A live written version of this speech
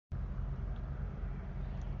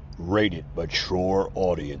Rated mature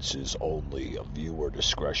audiences only. Viewer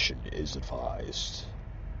discretion is advised.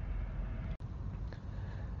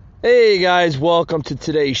 Hey guys, welcome to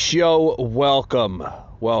today's show. Welcome.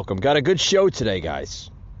 Got a good show today,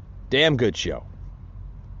 guys. Damn good show.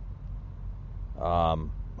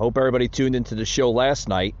 Hope everybody tuned into the show last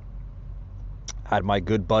night. Had my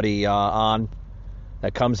good buddy on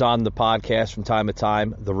that comes on the podcast from time to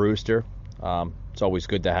time, the Rooster. It's always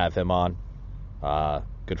good to have him on.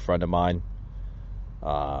 Good friend of mine,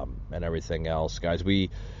 and everything else. Guys, we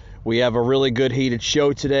have a really good heated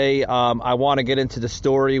show today. I want to get into the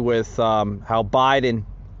story with how Biden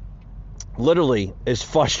literally is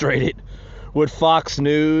frustrated with Fox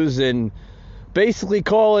News and basically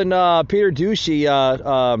calling Peter Ducey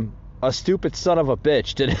a stupid son of a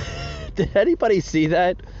bitch. Did anybody see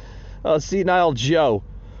that? Senile Joe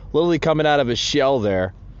literally coming out of his shell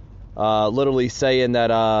there, literally saying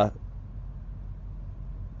that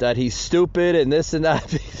he's stupid and this and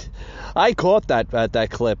that. I caught that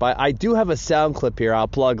clip. I do have a sound clip here I'll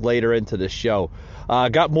plug later into the show.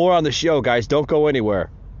 Got more on the show, guys. Don't go anywhere.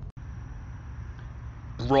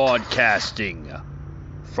 Broadcasting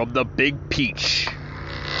from the Big Peach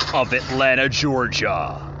of Atlanta,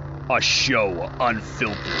 Georgia. A show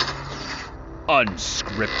unfiltered,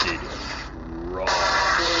 unscripted, raw.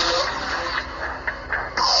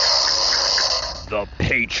 The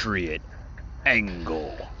Patriot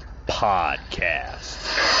Angle Podcast.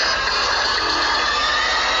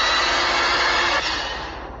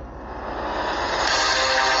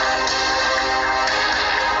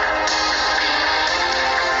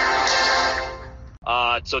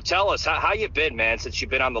 So tell us, how you been, man, since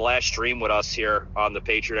you've been on the last stream with us here on the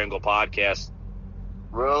Patriot Angle Podcast?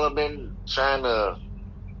 Well, I've been trying to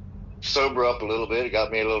sober up a little bit. It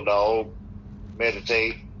got me a little dog,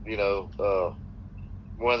 meditate,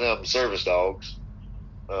 one of them service dogs.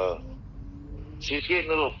 She's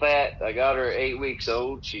getting a little fat. I got her 8 weeks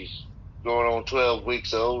old. She's going on 12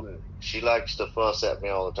 weeks old, and she likes to fuss at me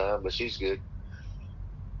all the time, but she's good.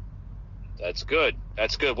 That's good.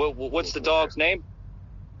 What's the dog's name?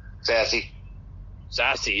 Sassy.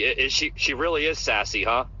 Sassy. Is she really is sassy,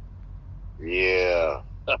 huh? Yeah.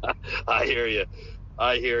 I hear you.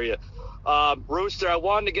 Rooster, I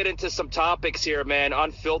wanted to get into some topics here, man,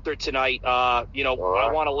 unfiltered tonight. Right.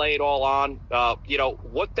 I want to lay it all on.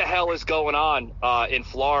 What the hell is going on in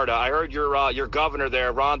Florida? I heard your governor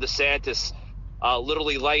there, Ron DeSantis,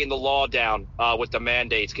 literally laying the law down with the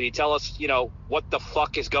mandates. Can you tell us, what the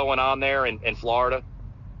fuck is going on there in Florida?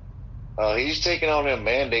 He's taking all them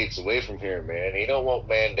mandates away from here, man. He don't want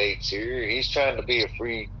mandates here. He's trying to be a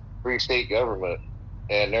free state government.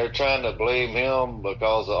 And they're trying to blame him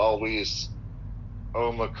because of all these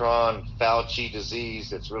Omicron Fauci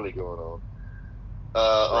disease that's really going on.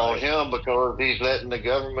 On him because he's letting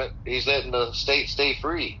the state stay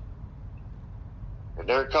free. And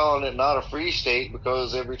they're calling it not a free state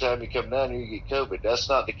because every time you come down here you get COVID. That's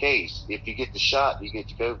not the case. If you get the shot, you get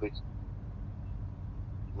the COVID.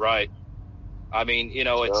 Right. I mean,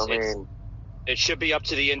 it should be up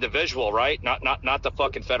to the individual, right? Not the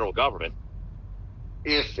fucking federal government.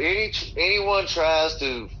 If anyone tries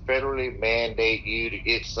to federally mandate you to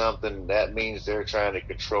get something, that means they're trying to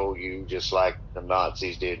control you, just like the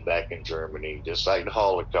Nazis did back in Germany, just like the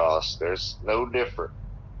Holocaust. There's no different.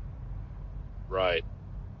 Right.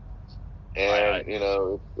 And,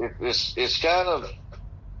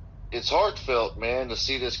 it's heartfelt, man, to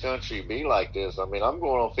see this country be like this. I mean, I'm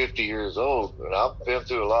going on 50 years old, and I've been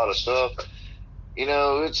through a lot of stuff.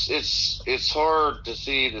 It's hard to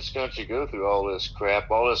see this country go through all this crap,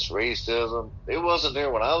 all this racism. It wasn't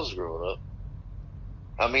there when I was growing up.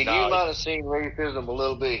 I mean, you might have seen racism a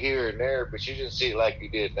little bit here and there, but you didn't see it like you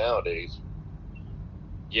did nowadays.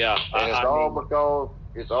 Yeah, and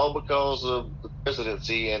it's all because of the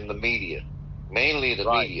presidency and the media, mainly the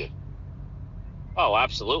media. Oh,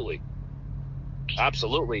 absolutely.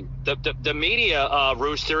 The media,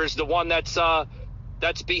 Rooster, is the one that's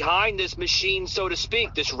behind this machine, so to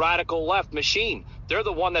speak, this radical left machine. They're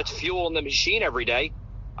the one that's fueling the machine every day.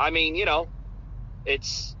 I mean, yeah. Go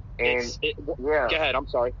ahead. I'm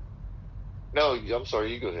sorry. No, I'm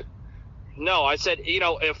sorry. You go ahead. No, I said,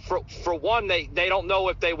 if for one, they don't know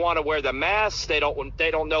if they want to wear the masks. They don't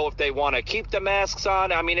know if they want to keep the masks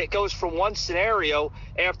on. I mean, it goes from one scenario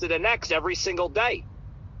after the next every single day.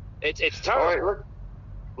 It's terrible. All right,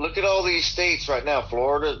 look at all these states right now.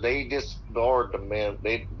 Florida, they disbarred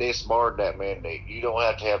they disbarred that mandate. You don't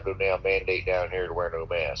have to have no damn mandate down here to wear no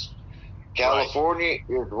mask. California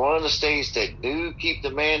is one of the states that do keep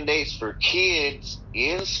the mandates for kids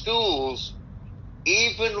in schools,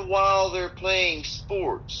 even while they're playing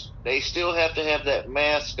sports. they still have to have that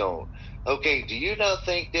mask on. Okay, do you not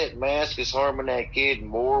think that mask is harming that kid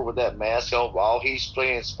more with that mask on while he's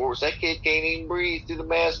playing sports? That kid can't even breathe through the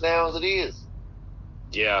mask now as it is.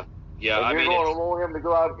 Yeah. And you're going to want him to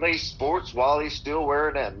go out and play sports while he's still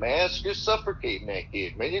wearing that mask? You're suffocating that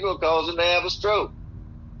kid, man. You're going to cause him to have a stroke.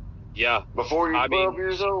 Yeah. Before he's 12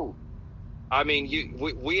 years old. I mean,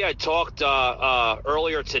 we had talked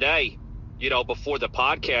earlier today, before the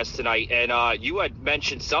podcast tonight, and you had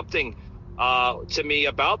mentioned something to me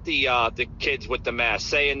about the kids with the mask,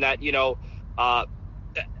 saying that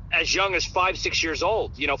as young as 5-6 years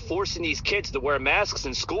old, forcing these kids to wear masks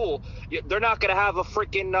in school, they're not going to have a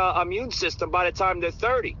freaking immune system by the time they're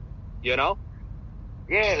 30. Yeah,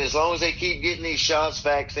 and as long as they keep getting these shots,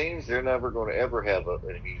 vaccines, they're never going to ever have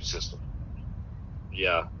an immune system.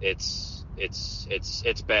 Yeah, it's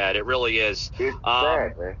bad. It really is. It's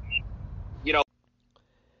bad, man.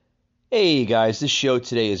 Hey guys, this show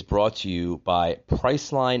today is brought to you by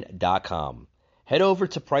Priceline.com. Head over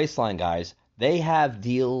to Priceline, guys. They have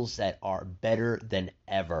deals that are better than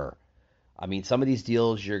ever. I mean, some of these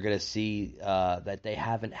deals you're going to see that they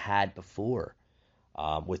haven't had before.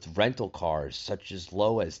 With rental cars, such as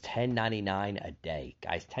low as $10.99 a day.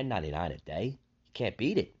 Guys, $10.99 a day? You can't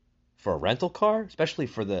beat it. For a rental car, especially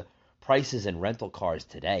for the prices in rental cars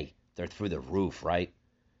today. They're through the roof, right?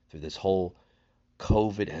 Through this whole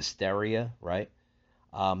COVID hysteria, right?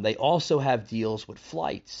 They also have deals with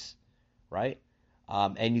flights, right?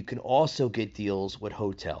 And you can also get deals with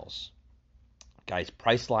hotels. Guys,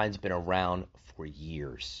 Priceline's been around for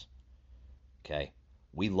years, okay?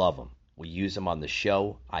 We love them. We use them on the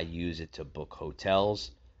show. I use it to book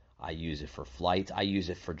hotels. I use it for flights. I use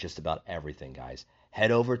it for just about everything, guys.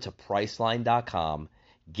 Head over to Priceline.com.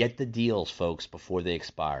 Get the deals, folks, before they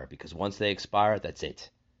expire. Because once they expire, that's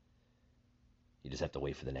it. You just have to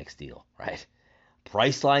wait for the next deal, right?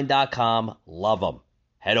 Priceline.com. Love them.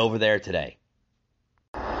 Head over there today.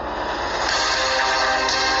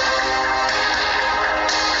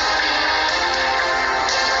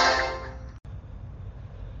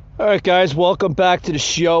 All right, guys, welcome back to the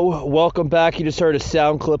show. Welcome back. You just heard a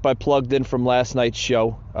sound clip I plugged in from last night's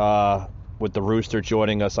show with the Rooster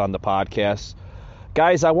joining us on the podcast.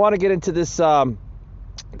 Guys, I want to get into this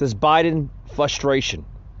this Biden frustration.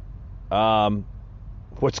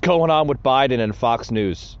 What's going on with Biden and Fox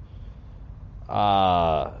News?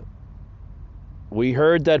 We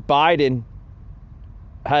heard that Biden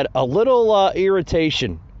had a little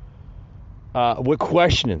irritation with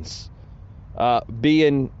questions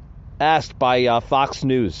being asked by Fox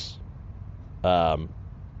News. One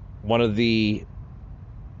of the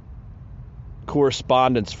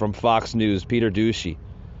correspondents from Fox News, Peter Ducey,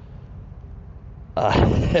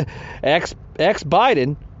 asked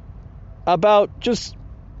Biden about just,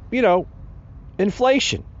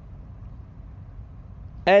 inflation.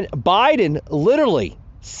 And Biden literally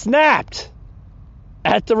snapped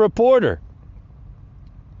at the reporter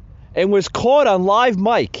and was caught on live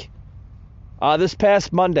mic this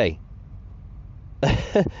past Monday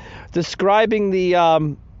describing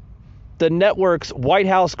the network's White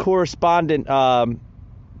House correspondent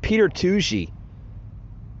Peter Ducey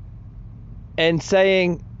and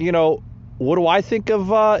saying, what do I think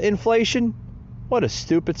of inflation? What a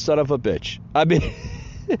stupid son of a bitch. I mean,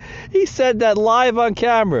 he said that live on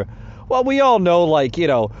camera. Well, we all know,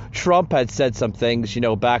 Trump had said some things,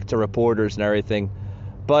 back to reporters and everything.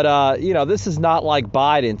 But, this is not like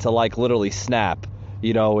Biden to, literally snap,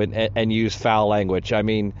 and use foul language. I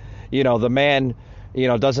mean, the man,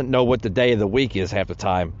 doesn't know what the day of the week is half the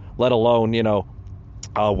time, let alone,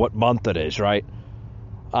 what month it is, right?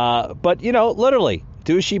 But, literally,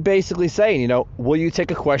 Ducey basically saying, will you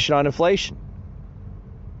take a question on inflation?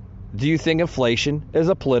 Do you think inflation is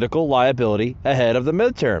a political liability ahead of the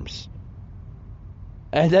midterms?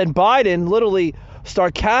 And then Biden literally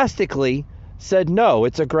sarcastically said, no,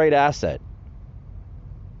 it's a great asset.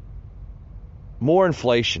 More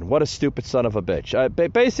inflation. What a stupid son of a bitch.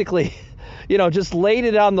 Basically, just laid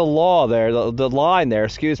it on the law there, the line there,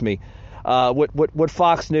 with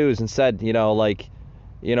Fox News and said,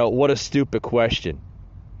 what a stupid question,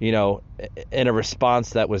 in a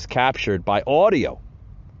response that was captured by audio,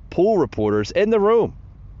 pool reporters in the room.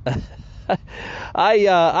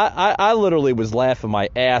 I literally was laughing my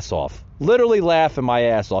ass off. Literally laughing my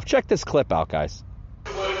ass off. Check this clip out, guys.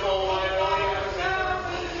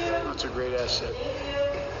 That's a great asset.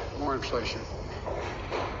 More inflation.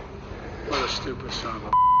 What a stupid son of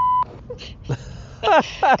a...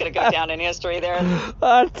 Gonna go down in history there.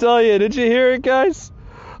 I tell you, did you hear it, guys?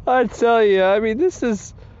 I tell you, I mean, this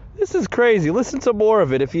is crazy. Listen to more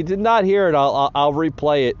of it. If you did not hear it, I'll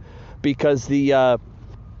replay it because the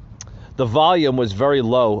The volume was very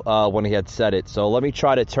low when he had said it, so let me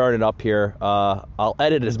try to turn it up here. I'll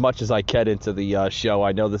edit as much as I can into the show.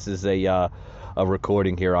 I know this is a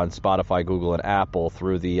recording here on Spotify, Google, and Apple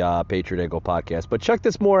through the Patriot Angle podcast. But check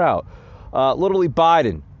this more out. Literally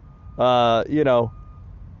Biden,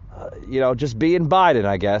 just being Biden,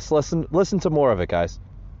 I guess. Listen to more of it, guys.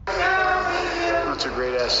 That's a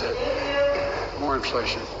great asset. More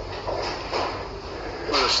inflation.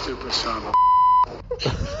 What a stupid son of a...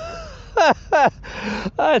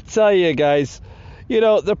 I tell you, guys,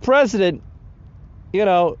 the president,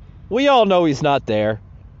 we all know he's not there.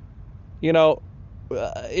 Just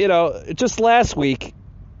last week,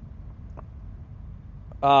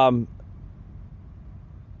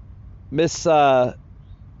 Miss Jacku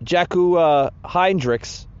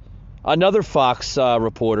Heinrichs, another Fox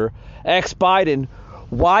reporter, asked Biden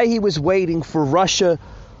why he was waiting for the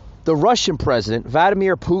Russian president,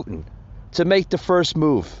 Vladimir Putin, to make the first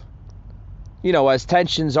move. As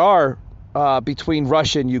tensions are between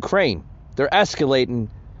Russia and Ukraine, they're escalating.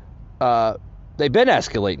 They've been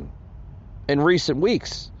escalating in recent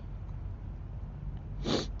weeks.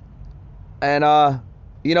 And,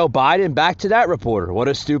 Biden, back to that reporter. What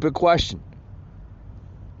a stupid question.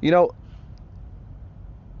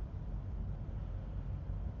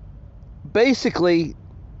 Basically,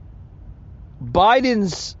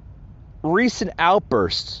 Biden's recent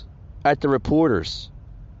outbursts at the reporters,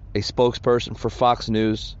 a spokesperson for Fox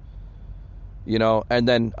News, and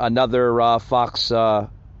then another Fox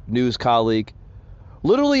News colleague,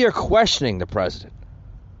 literally are questioning the president.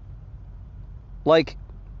 Like,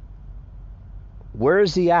 where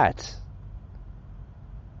is he at?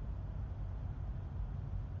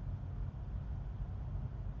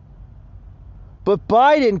 But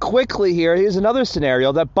Biden quickly here, here's another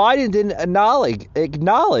scenario that Biden didn't acknowledge,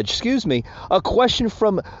 a question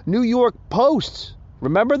from New York Post.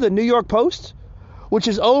 Remember the New York Post? Which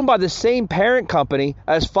is owned by the same parent company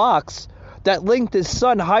as Fox that linked his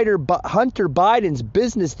son Hunter Biden's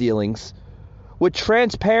business dealings with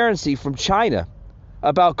transparency from China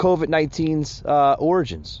about COVID-19's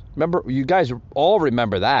origins. Remember, you guys all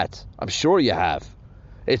remember that. I'm sure you have.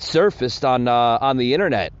 It surfaced on the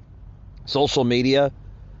internet. Social media,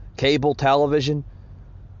 cable television.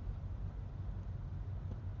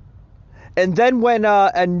 And then when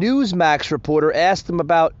a Newsmax reporter asked him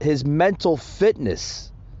about his mental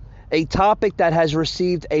fitness, a topic that has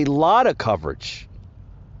received a lot of coverage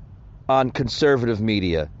on conservative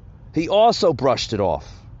media, he also brushed it off.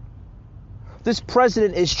 This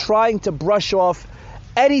president is trying to brush off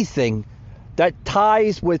anything that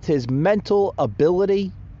ties with his mental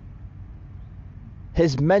ability,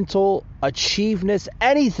 his mental achievements,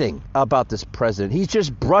 anything about this president. He's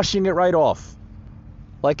just brushing it right off.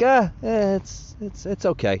 Like, it's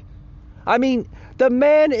okay. I mean, the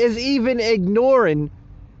man is even ignoring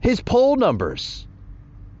his poll numbers.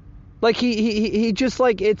 Like, he just,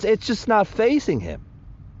 like, it's just not facing him.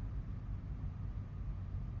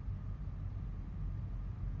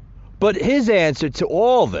 But his answer to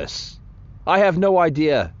all this, I have no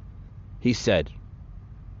idea, he said.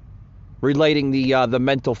 Relating the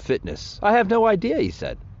mental fitness. I have no idea, he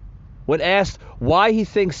said. When asked why he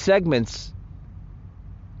thinks segments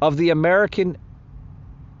of the American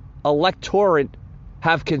electorate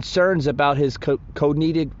have concerns about his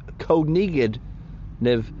cognitive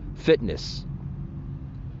fitness.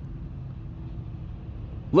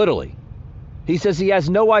 Literally. He says he has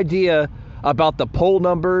no idea about the poll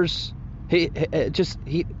numbers. He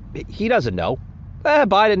doesn't know.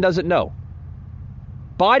 Biden doesn't know.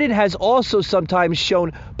 Biden has also sometimes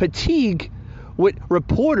shown fatigue with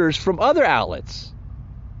reporters from other outlets.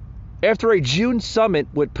 After a June summit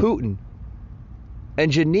with Putin in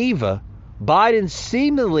Geneva, Biden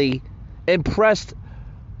seemingly expressed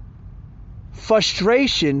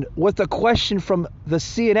frustration with a question from the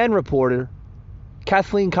CNN reporter,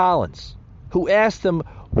 Kathleen Collins, who asked him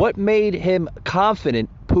what made him confident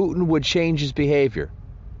Putin would change his behavior.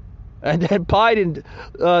 And then Biden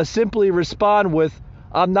simply responded with,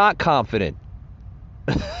 "I'm not confident."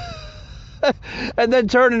 And then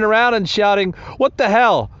turning around and shouting, "What the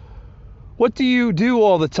hell? What do you do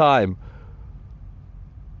all the time?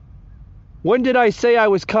 When did I say I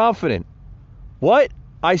was confident? What?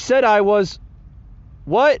 I said I was.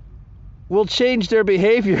 What will change their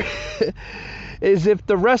behavior is if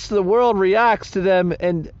the rest of the world reacts to them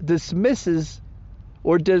and dismisses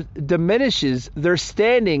or diminishes their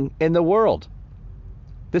standing in the world."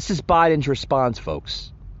 This is Biden's response,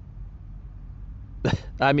 folks.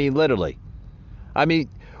 I mean, literally. I mean,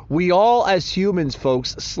 we all as humans,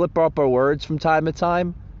 folks, slip up our words from time to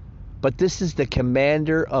time, but this is the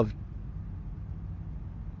commander of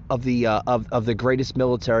of the greatest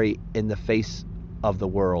military in the face of the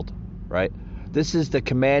world, right? This is the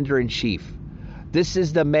commander-in-chief. This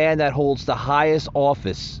is the man that holds the highest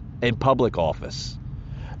office in public office.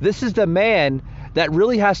 This is the man that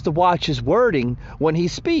really has to watch his wording when he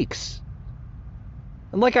speaks.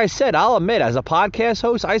 And like I said, I'll admit, as a podcast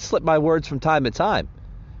host, I slip my words from time to time.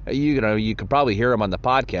 You could probably hear them on the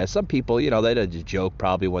podcast. Some people, they just joke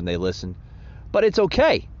probably when they listen. But it's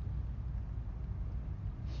okay.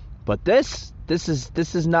 But this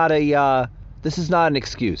is not an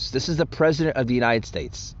excuse. This is the President of the United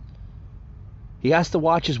States. He has to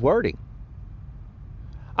watch his wording.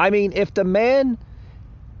 I mean, if the man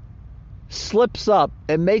slips up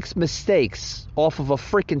and makes mistakes off of a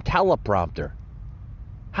freaking teleprompter,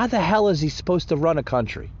 how the hell is he supposed to run a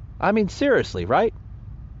country? I mean, seriously, right?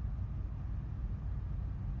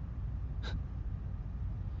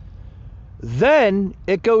 Then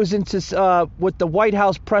it goes into with the White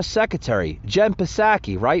House press secretary, Jen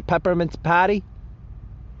Psaki, right? Peppermint Patty,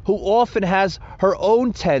 who often has her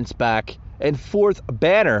own tense back and forth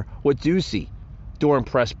banner with Ducey during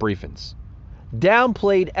press briefings.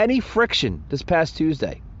 Downplayed any friction this past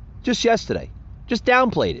Tuesday. Just yesterday. Just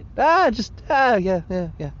downplayed it.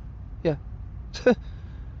 Yeah.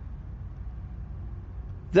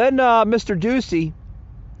 Then Mr. Ducey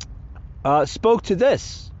spoke to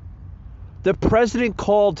this. The president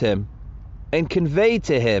called him and conveyed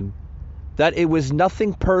to him that it was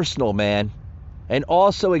nothing personal, man. And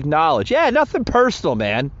also acknowledged, nothing personal,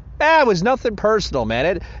 man. It was nothing personal,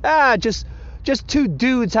 man. Just two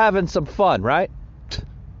dudes having some fun, right?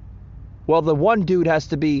 Well, the one dude has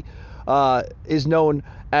to be, is known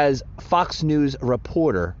as Fox News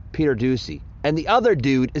reporter Peter Ducey. And the other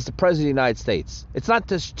dude is the President of the United States. It's not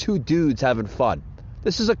just two dudes having fun.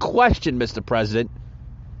 This is a question, Mr. President.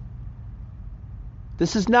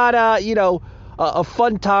 This is not a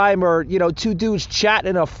fun time or, two dudes chatting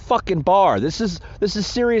in a fucking bar. This is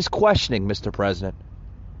serious questioning, Mr. President.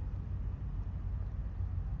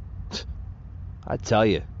 I tell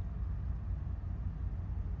you.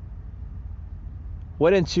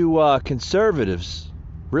 Went into conservatives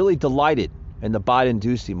really delighted in the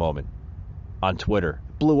Biden-Ducey moment on Twitter.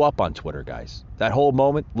 Blew up on Twitter, guys. That whole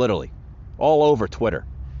moment, literally, all over Twitter.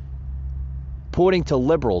 Pointing to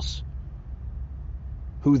liberals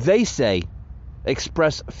who they say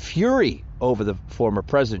express fury over the former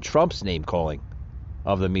President Trump's name-calling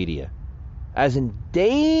of the media as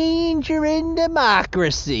endangering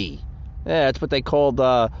democracy. Yeah, that's what they called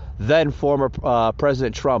then former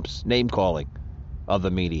President Trump's name-calling of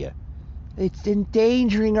the media. It's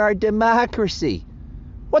endangering our democracy.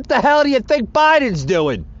 What the hell do you think Biden's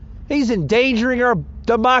doing? He's endangering our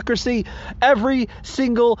democracy every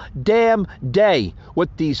single damn day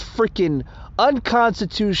with these freaking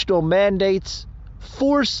unconstitutional mandates,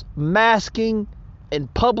 force masking in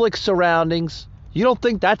public surroundings. You don't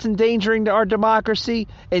think that's endangering our democracy?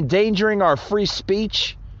 Endangering our free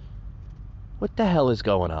speech? What the hell is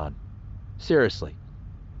going on? Seriously.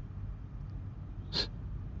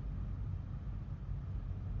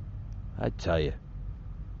 I tell you.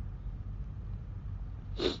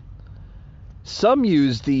 Some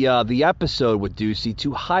use the episode with Ducey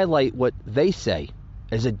to highlight what they say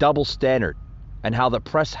is a double standard and how the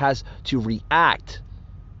press has to react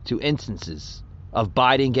to instances of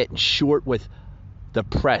Biden getting short with the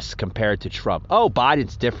press compared to Trump. Oh,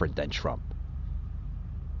 Biden's different than Trump.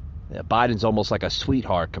 Yeah, Biden's almost like a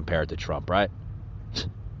sweetheart compared to Trump, right?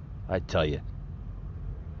 I tell you.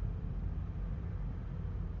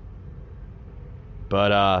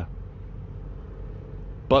 But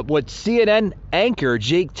what CNN anchor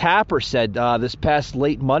Jake Tapper said this past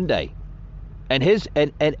late Monday, and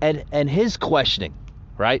his questioning,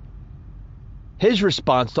 right? His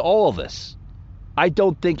response to all of this. I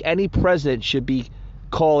don't think any president should be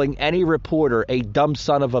calling any reporter a dumb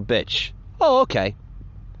son of a bitch. Oh, okay.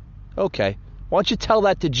 Okay. Why don't you tell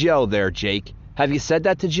that to Joe there, Jake? Have you said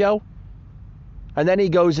that to Joe? And then he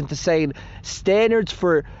goes into saying standards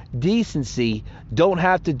for decency don't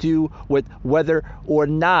have to do with whether or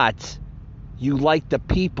not you like the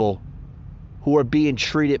people who are being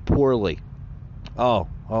treated poorly. Oh,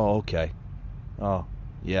 okay. Oh,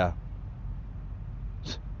 yeah.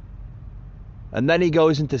 And then he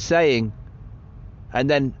goes into saying, and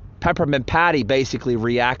then Peppermint Patty basically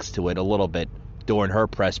reacts to it a little bit during her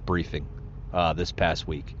press briefing this past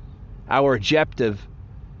week. Our objective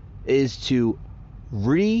is to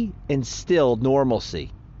reinstill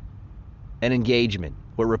normalcy and engagement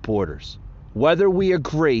with reporters, whether we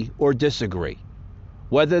agree or disagree,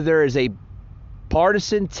 whether there is a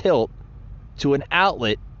partisan tilt to an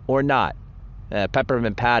outlet or not.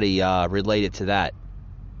 Peppermint Patty related to that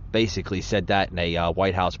basically said that in a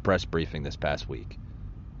White House press briefing this past week.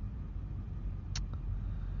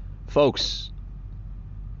 Folks,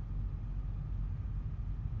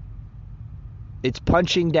 it's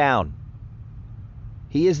punching down.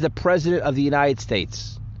 He is the President of the United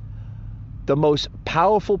States, the most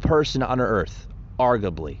powerful person on earth,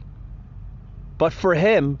 arguably. But for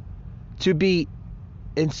him to be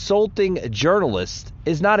insulting journalists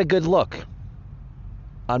is not a good look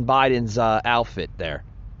on Biden's outfit there.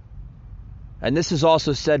 And this is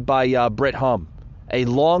also said by Britt Hum, a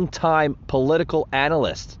longtime political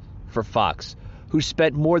analyst for Fox, who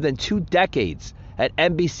spent more than 2 decades at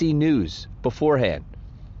NBC News beforehand.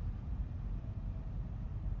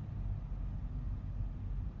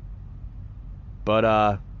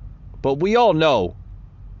 But we all know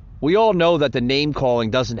that the name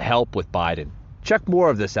calling doesn't help with Biden. Check more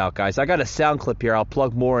of this out, guys. I got a sound clip here. I'll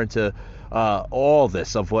plug more into all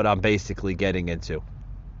this of what I'm basically getting into.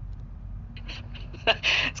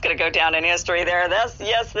 It's going to go down in history there.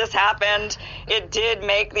 This happened. It did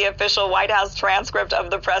make the official White House transcript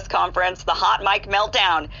of the press conference. The hot mic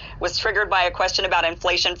meltdown was triggered by a question about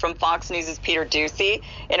inflation from Fox News' Peter Doocy,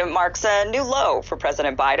 and it marks a new low for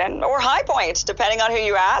President Biden, or high point, depending on who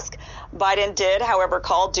you ask. Biden did, however,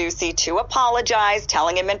 call Doocy to apologize,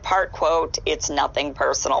 telling him in part, quote, "It's nothing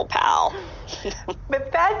personal, pal."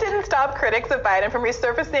 But that didn't stop critics of Biden from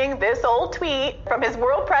resurfacing this old tweet from his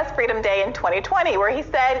World Press Freedom Day in 2020, where he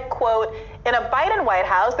said, quote, "In a Biden White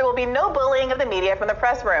House, there will be no bullying of the media from the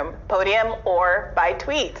press room, podium, or by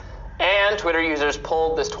tweet." And Twitter users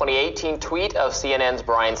pulled this 2018 tweet of CNN's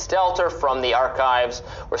Brian Stelter from the archives,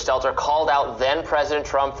 where Stelter called out then-President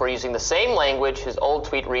Trump for using the same language. His old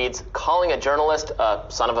tweet reads, calling a journalist a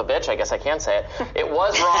son of a bitch, I guess I can't say it. It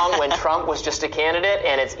was wrong when Trump was just a candidate,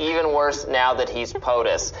 and it's even worse now that he's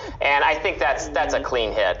POTUS. And I think that's a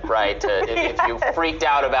clean hit, right? If you freaked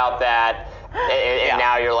out about that, and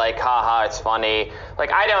now you're like, haha, it's funny. Like,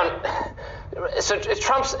 so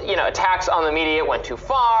Trump's, attacks on the media went too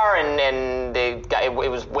far, and it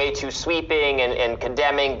was way too sweeping and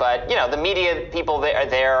condemning. But the media people are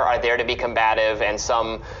there to be combative, and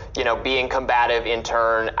some being combative in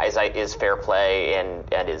turn is fair play and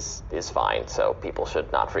is fine. So people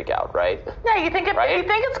should not freak out, right? Yeah, if you think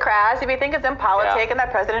it's crass, if you think it's impolitic, and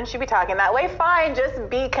that president should be talking that way, fine. Just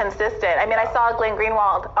be consistent. I mean, I saw Glenn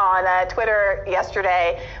Greenwald on Twitter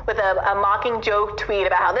yesterday with a mocking joke tweet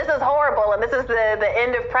about how this is horrible and this is the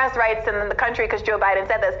end of press rights in the country because Joe Biden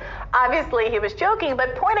said this. Obviously, he was joking,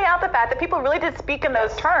 but pointing out the fact that people really did speak in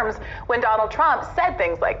those terms when Donald Trump said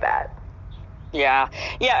things like that. Yeah.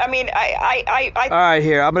 I mean, I All right,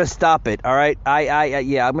 here, I'm going to stop it. All right,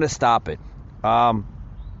 I'm going to stop it.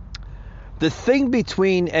 The thing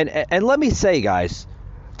between and let me say, guys,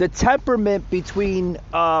 the temperament between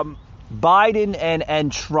Biden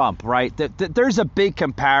and Trump, right? There's a big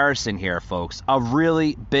comparison here, folks. A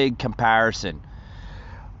really big comparison.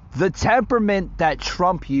 The temperament that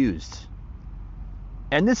Trump used,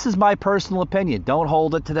 and this is my personal opinion. Don't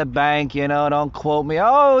hold it to the bank, don't quote me.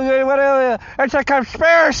 Oh, it's a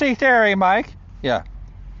conspiracy theory, Mike. Yeah.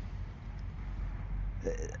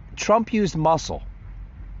 Trump used muscle.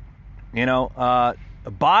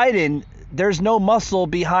 Biden, there's no muscle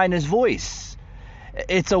behind his voice.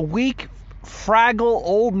 It's a weak, fragile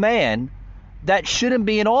old man that shouldn't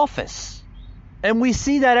be in office. And we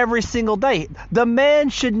see that every single day. The man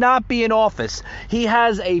should not be in office. He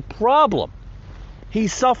has a problem.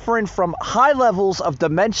 He's suffering from high levels of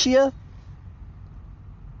dementia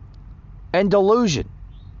and delusion.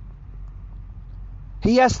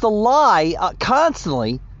 He has to lie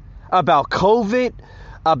constantly about COVID,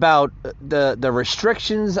 about the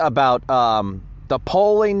restrictions, about the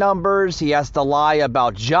polling numbers. He has to lie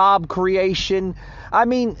about job creation. I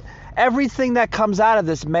mean, everything that comes out of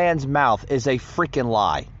this man's mouth is a freaking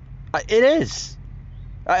lie. It is.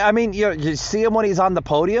 I mean, you see him when he's on the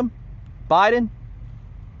podium, Biden?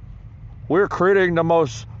 We're creating the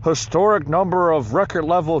most historic number of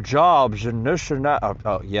record-level jobs and this and that.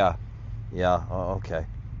 Okay.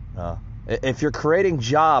 If you're creating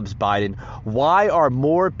jobs, Biden, why are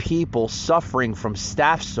more people suffering from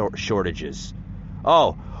staff shortages?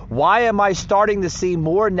 Oh, why am I starting to see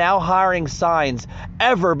more now hiring signs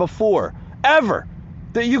ever before? Ever.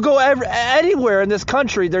 You go anywhere in this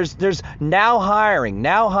country, there's now hiring.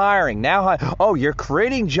 Oh, you're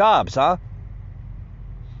creating jobs, huh?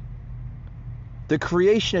 The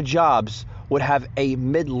creation of jobs would have a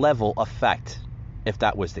mid-level effect if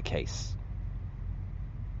that was the case.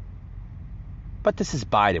 But this is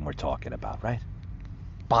Biden we're talking about, right?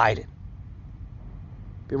 Biden.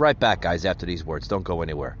 Be right back, guys, after these words. Don't go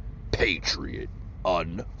anywhere. Patriot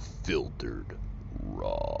Unfiltered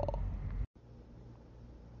Raw.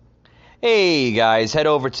 Hey guys, head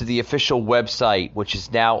over to the official website, which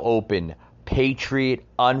is now open,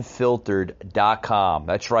 patriotunfiltered.com.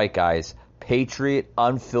 That's right, guys,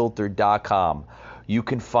 patriotunfiltered.com. You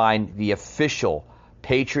can find the official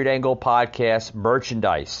Patriot Angle podcast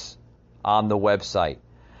merchandise on the website.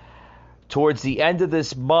 Towards the end of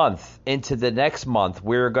this month into the next month,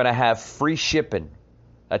 we're going to have free shipping.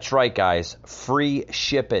 That's right, guys, free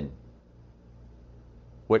shipping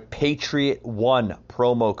with Patriot1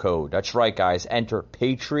 promo code. That's right, guys. Enter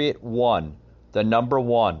Patriot1, the number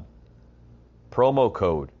 1 promo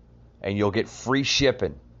code, and you'll get free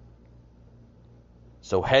shipping.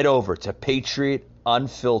 So head over to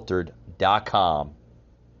patriotunfiltered.com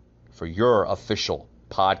for your official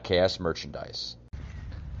podcast merchandise.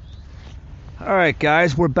 All right,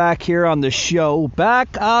 guys, we're back here on the show.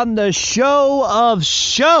 Back on the show of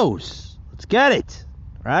shows. Let's get it,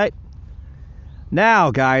 right?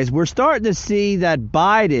 Now, guys, we're starting to see that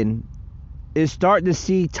Biden is starting to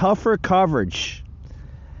see tougher coverage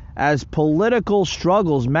as political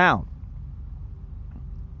struggles mount.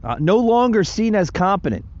 No longer seen as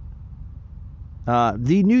competent.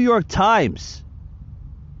 The New York Times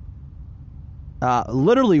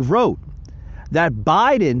literally wrote that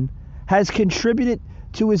Biden has contributed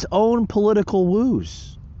to his own political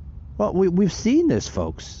woes. Well, we've seen this,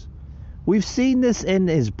 folks. We've seen this in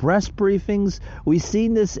his press briefings. We've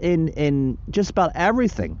seen this in just about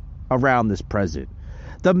everything around this president.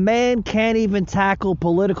 The man can't even tackle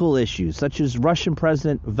political issues such as Russian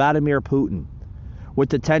President Vladimir Putin with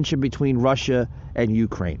the tension between Russia and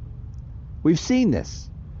Ukraine. We've seen this.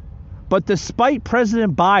 But despite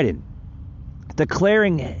President Biden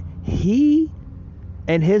declaring he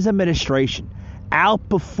and his administration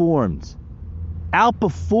outperformed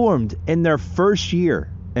in their first year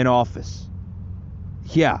in office.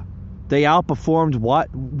 Yeah, they outperformed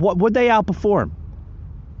what? What would they outperform?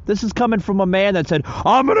 This is coming from a man that said,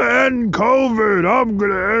 I'm going to end COVID.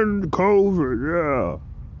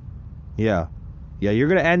 Yeah, you're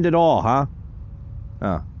going to end it all, huh?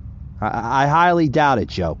 I highly doubt it,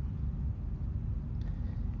 Joe.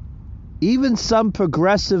 Even some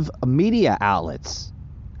progressive media outlets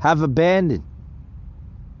have abandoned,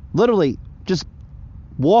 literally just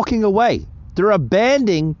walking away. They're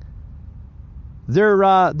abandoning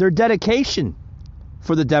their dedication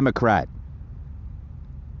for the Democrat.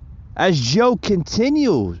 As Joe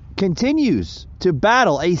continues to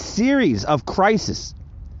battle a series of crises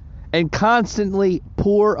and constantly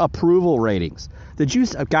poor approval ratings.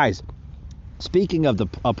 Guys, speaking of the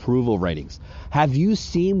approval ratings, have you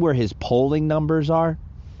seen where his polling numbers are?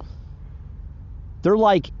 They're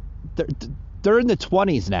they're in the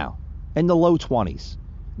 20s now, in the low 20s.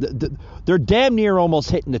 They're damn near almost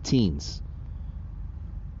hitting the teens.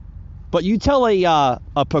 But you tell a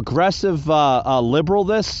progressive liberal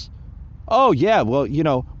this, oh yeah, well,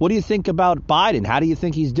 what do you think about Biden? How do you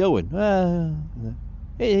think he's doing?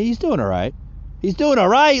 He's doing all right. He's doing all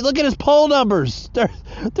right. Look at his poll numbers. They're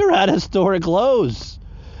at historic lows.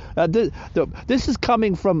 This is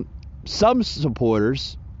coming from some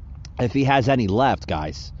supporters, if he has any left,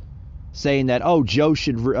 guys, saying that, Joe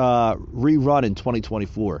should rerun in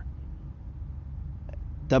 2024.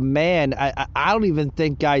 The man, I don't even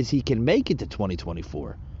think, guys, he can make it to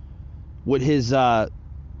 2024 with his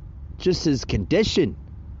just his condition.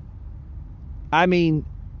 I mean,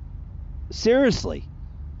 seriously,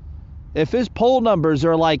 if his poll numbers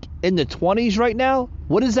are like in the 20s right now,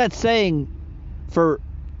 what is that saying for,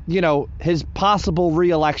 his possible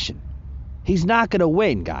re-election? He's not going to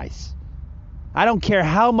win, guys. I don't care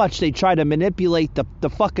how much they try to manipulate the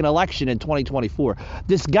fucking election in 2024.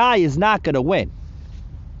 This guy is not going to win.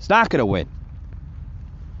 He's not going to win.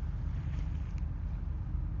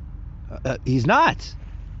 He's not.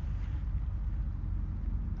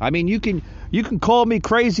 I mean, you can call me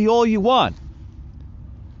crazy all you want,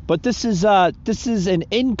 but this is an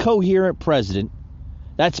incoherent president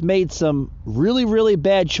that's made some really, really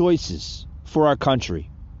bad choices for our country.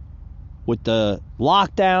 With the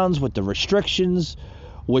lockdowns, with the restrictions,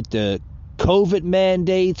 with the COVID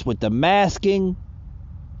mandates, with the masking.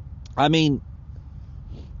 I mean,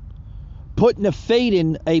 putting a fate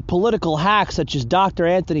in a political hack such as Dr.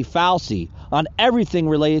 Anthony Fauci on everything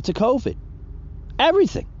related to COVID.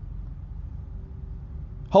 Everything.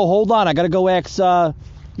 Oh, hold on. I got to go ask, Anthony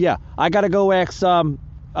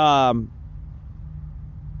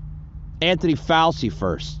Fauci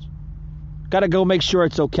first. Got to go make sure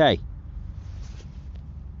it's okay.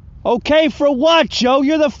 Okay for what, Joe?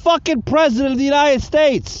 You're the fucking president of the United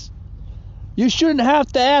States. You shouldn't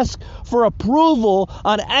have to ask for approval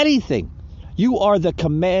on anything. You are the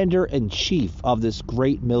commander-in-chief of this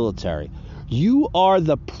great military. You are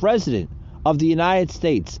the president of the United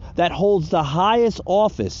States that holds the highest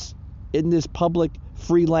office in this public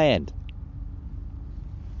free land.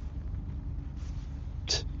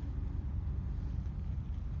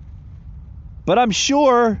 But I'm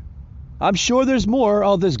sure there's more.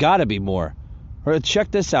 Oh, there's got to be more.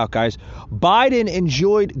 Check this out, guys. Biden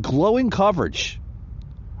enjoyed glowing coverage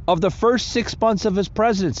of the first 6 months of his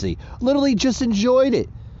presidency. Literally just enjoyed it.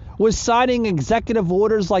 Was signing executive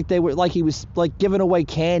orders like he was giving away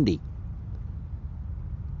candy.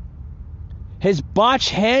 His botched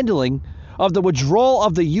handling of the withdrawal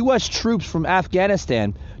of the U.S. troops from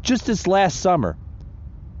Afghanistan just this last summer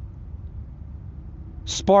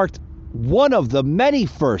sparked one of the many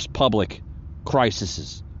first public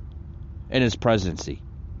crises in his presidency.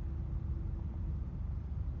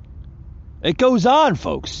 It goes on,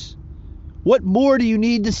 folks. What more do you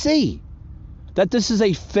need to see? That this is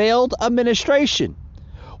a failed administration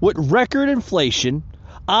with record inflation,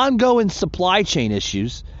 ongoing supply chain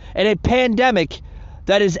issues, and a pandemic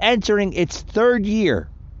that is entering its third year.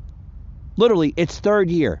 Literally, its third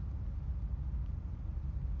year.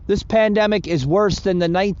 This pandemic is worse than the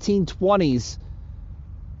 1920s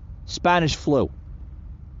Spanish flu,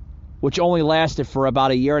 which only lasted for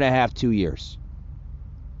about a year and a half, 2 years.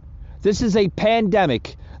 This is a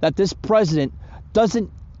pandemic that this president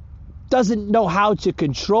doesn't know how to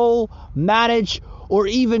control, manage, or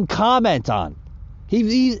even comment on.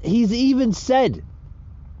 He's even said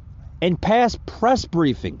in past press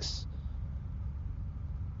briefings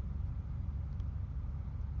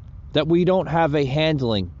that we don't have a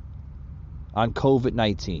handling on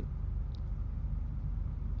COVID-19.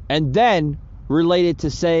 And then related to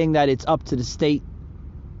saying that it's up to the state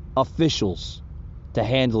officials to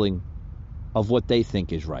handling of what they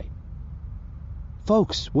think is right.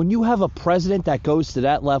 Folks, when you have a president that goes to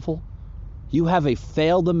that level, you have a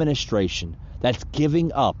failed administration that's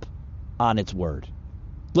giving up on its word.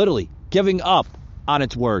 Literally, giving up on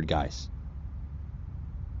its word, guys.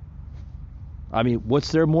 I mean,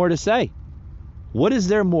 what's there more to say? What is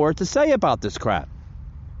there more to say about this crap?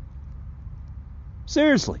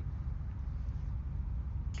 Seriously.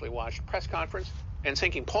 Watched press conference and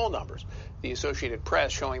sinking poll numbers. The Associated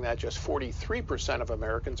Press showing that just 43% of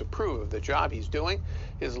Americans approve of the job he's doing,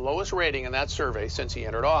 his lowest rating in that survey since he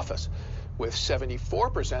entered office, with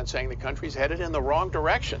 74% saying the country's headed in the wrong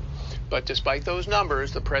direction. But despite those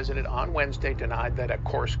numbers, the president on Wednesday denied that a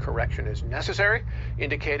course correction is necessary,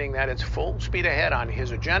 indicating that it's full speed ahead on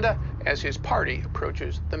his agenda as his party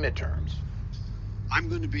approaches the midterms. I'm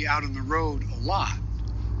going to be out on the road a lot,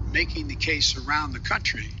 making the case around the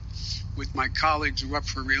country with my colleagues who are up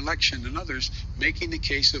for re-election and others, making the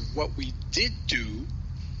case of what we did do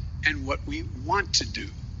and what we want to do,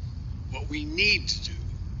 what we need to do.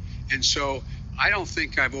 And so I don't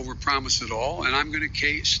think I've overpromised at all, and I'm going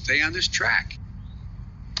to stay on this track.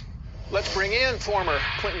 Let's bring in former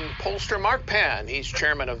Clinton pollster Mark Penn. He's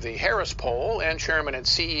chairman of the Harris Poll and chairman and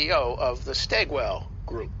CEO of the Stagwell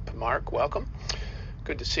Group. Mark, welcome.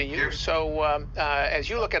 Good to see you. So as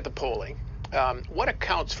you look at the polling, what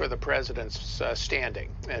accounts for the president's standing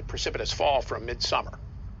and precipitous fall from midsummer?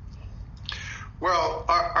 Well,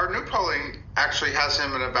 our new polling actually has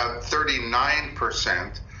him at about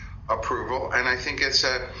 39% approval, and I think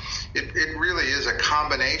it really is a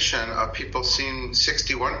combination of people seeing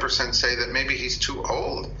 61% say that maybe he's too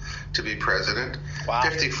old to be president. Wow.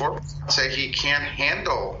 54% say he can't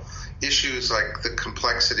handle issues like the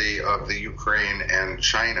complexity of the Ukraine and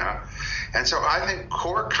China. And so I think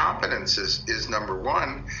core competence is number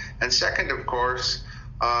one. And second, of course,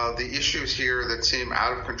 the issues here that seem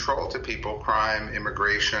out of control to people, crime,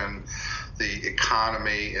 immigration, the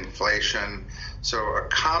economy, inflation. So a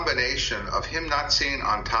combination of him not seeing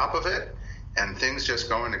on top of it and things just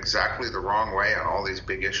going exactly the wrong way on all these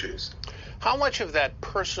big issues. How much of that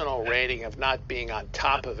personal rating of not being on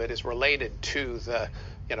top of it is related to the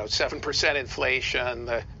 7% inflation,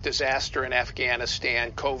 the disaster in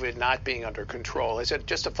Afghanistan, COVID not being under control? Is it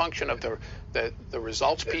just a function of the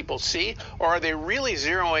results people see, or are they really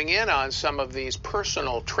zeroing in on some of these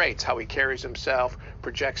personal traits, how he carries himself,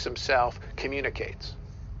 projects himself, communicates?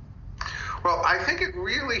 Well, I think it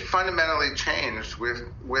really fundamentally changed with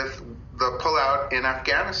the pullout in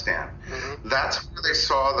Afghanistan. Mm-hmm. That's where they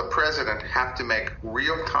saw the president have to make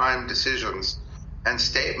real-time decisions and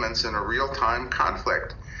statements in a real-time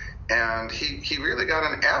conflict. And he really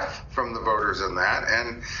got an F from the voters in that,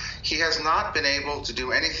 and he has not been able to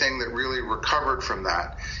do anything that really recovered from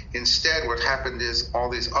that. Instead, what happened is all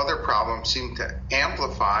these other problems seem to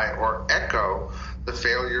amplify or echo the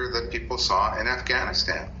failure that people saw in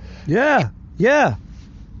Afghanistan. Yeah.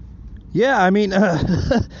 Yeah, I mean,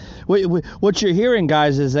 what you're hearing,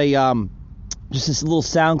 guys, is just this little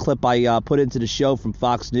sound clip I put into the show from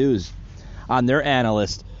Fox News on their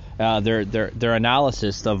analyst, their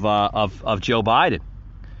analysis of Joe Biden.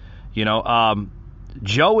 You know,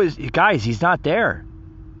 Joe he's not there.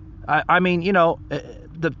 I mean, you know,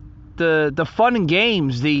 the fun and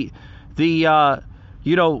games, the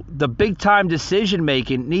big time decision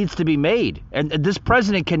making needs to be made, and this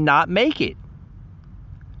president cannot make it.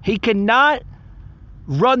 He cannot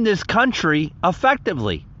run this country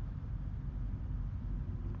effectively.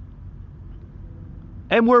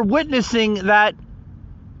 And we're witnessing that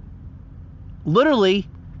literally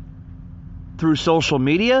through social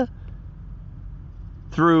media,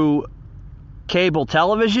 through cable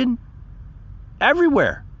television,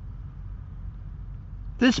 everywhere.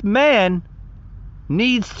 This man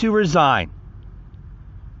needs to resign.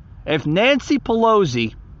 If Nancy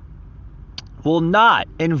Pelosi will not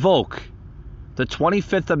invoke the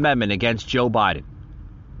 25th Amendment against Joe Biden,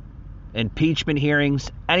 impeachment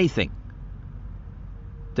hearings, anything,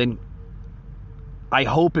 then I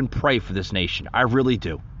hope and pray for this nation. I really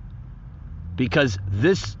do. Because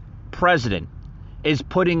this president is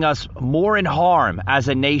putting us more in harm as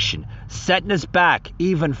a nation, setting us back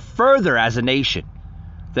even further as a nation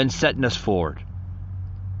than setting us forward.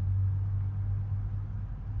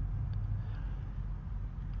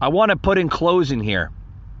 I want to put in closing here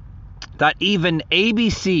that even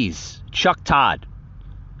ABC's Chuck Todd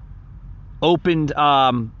opened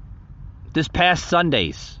this past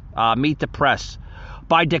Sunday's Meet the Press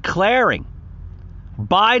by declaring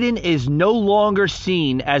Biden is no longer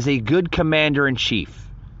seen as a good commander-in-chief.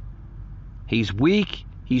 He's weak,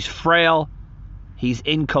 he's frail, he's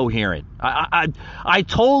incoherent. I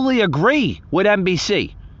totally agree with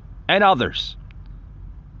NBC and others,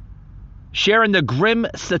 sharing the grim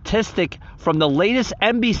statistic from the latest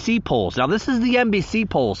NBC polls. Now, this is the NBC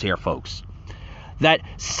polls here, folks, that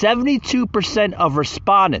 72% of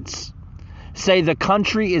respondents say the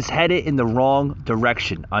country is headed in the wrong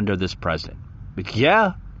direction under this president. But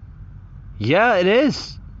yeah, it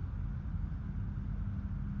is.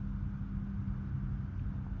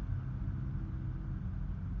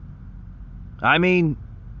 I mean,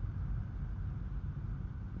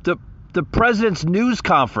 the president's news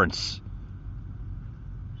conference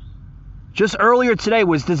just earlier today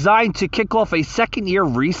was designed to kick off a second-year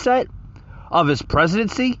reset of his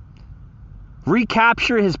presidency,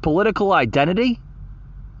 recapture his political identity.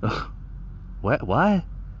 What?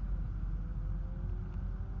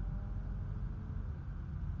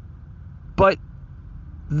 But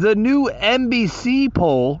the new NBC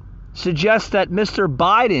poll suggests that Mr.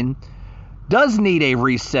 Biden does need a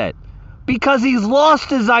reset because he's lost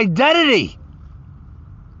his identity.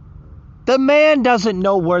 The man doesn't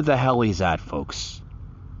know where the hell he's at, folks.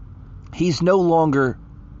 He's no longer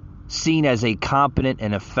seen as a competent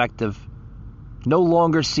and effective, no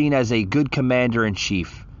longer seen as a good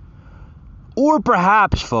commander-in-chief. Or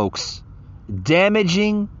perhaps, folks,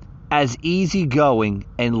 damaging as easygoing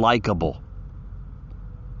and likable.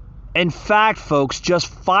 In fact, folks,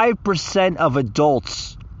 just 5% of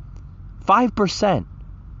adults, 5%,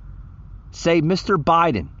 say Mr.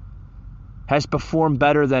 Biden has performed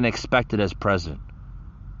better than expected as president.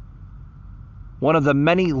 One of the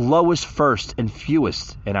many lowest first and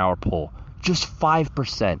fewest in our poll. Just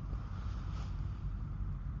 5%.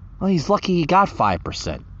 Well, he's lucky he got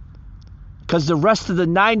 5%. Because the rest of the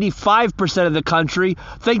 95% of the country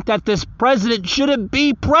think that this president shouldn't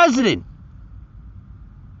be president.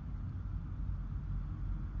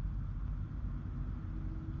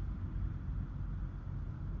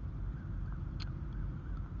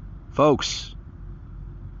 Folks,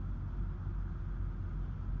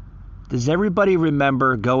 does everybody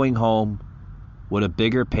remember going home with a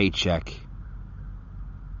bigger paycheck,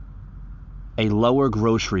 a lower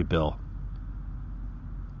grocery bill,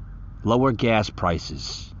 lower gas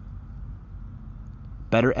prices,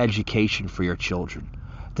 better education for your children?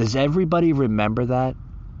 Does everybody remember that?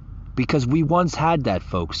 Because we once had that,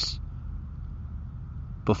 folks,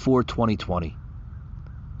 before 2020.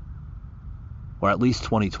 Or at least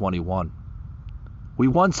 2021. We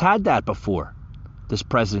once had that before this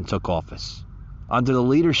president took office, under the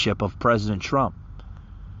leadership of President Trump.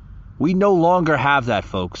 We no longer have that,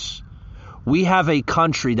 folks. We have a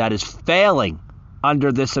country that is failing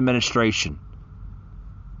under this administration.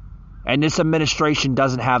 And this administration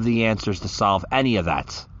doesn't have the answers to solve any of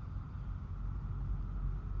that.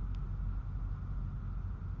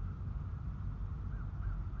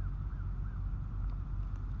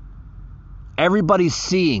 Everybody's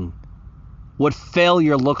seeing what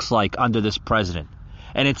failure looks like under this president.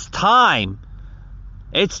 And it's time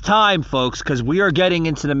It's time, folks, because we are getting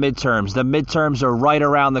into the midterms. The midterms are right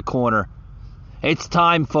around the corner. It's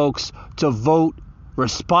time, folks, to vote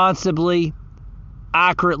responsibly,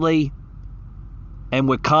 accurately, and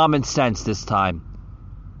with common sense this time.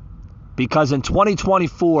 Because in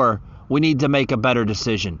 2024, we need to make a better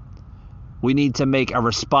decision. We need to make a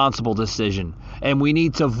responsible decision. And we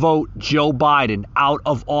need to vote Joe Biden out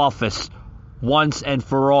of office once and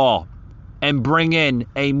for all. And bring in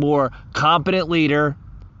a more competent leader,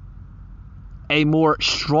 a more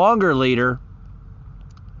stronger leader,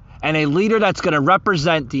 and a leader that's going to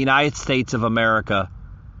represent the United States of America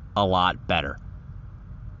a lot better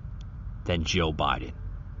than Joe Biden.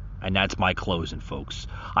 And that's my closing, folks.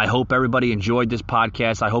 I hope everybody enjoyed this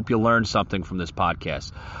podcast. I hope you learned something from this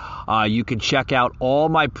podcast. You can check out all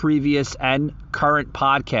my previous and current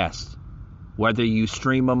podcasts, whether you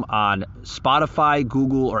stream them on Spotify,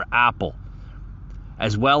 Google, or Apple,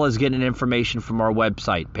 as well as getting information from our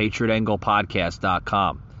website,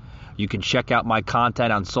 patriotanglepodcast.com. You can check out my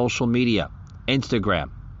content on social media, Instagram,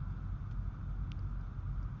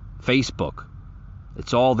 Facebook.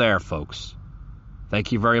 It's all there, folks.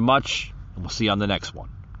 Thank you very much, and we'll see you on the next one.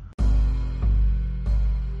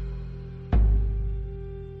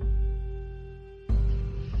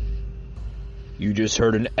 You just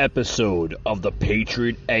heard an episode of the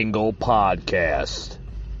Patriot Angle Podcast,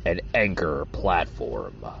 an Anchor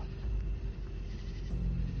platform.